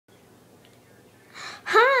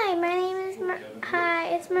Hi,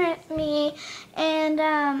 it's me, and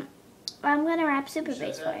I'm gonna rap super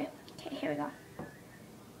bass for you. Okay, here we go.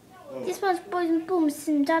 This one's boys and boom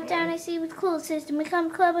system. Top down, I see with cool system. We come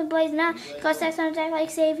club and blazing up. Cause sex on act like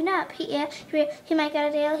saving up. He might got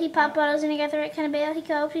a deal. He pop bottles and he got the right kind of bail. He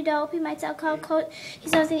cope, he dope. He might sell coat.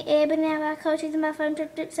 He's on the air, but now got coach. He's in my phone.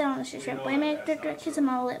 Selling the shrimp. Boy, man, kiss him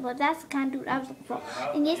all lit. But that's the kind of dude I was looking for.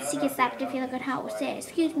 And yes, he gets slapped if you look at how it was said.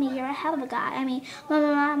 Excuse me, you're a hell of a guy. I mean,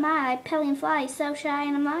 my, like Pelly and Fly. He's so shy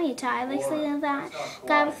and I'm on your tie. Like sleeping that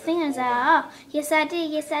guy with fingers out. Oh, yes I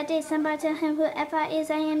did. Somebody tell him who F.I. is.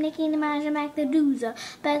 I am Nicki Minaj and Mac the Doozer.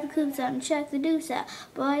 Back the coops up and check the deucer.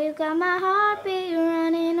 Boy, you got my heartbeat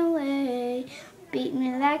running away. Beat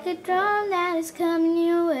me like a drum that is coming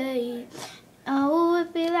your way. Oh,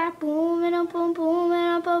 it be like boom and a boom boom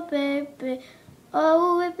and a boom baby.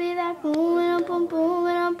 Oh, it be like boom and a boom boom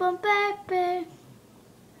and a boom baby.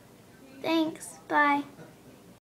 Thanks, bye.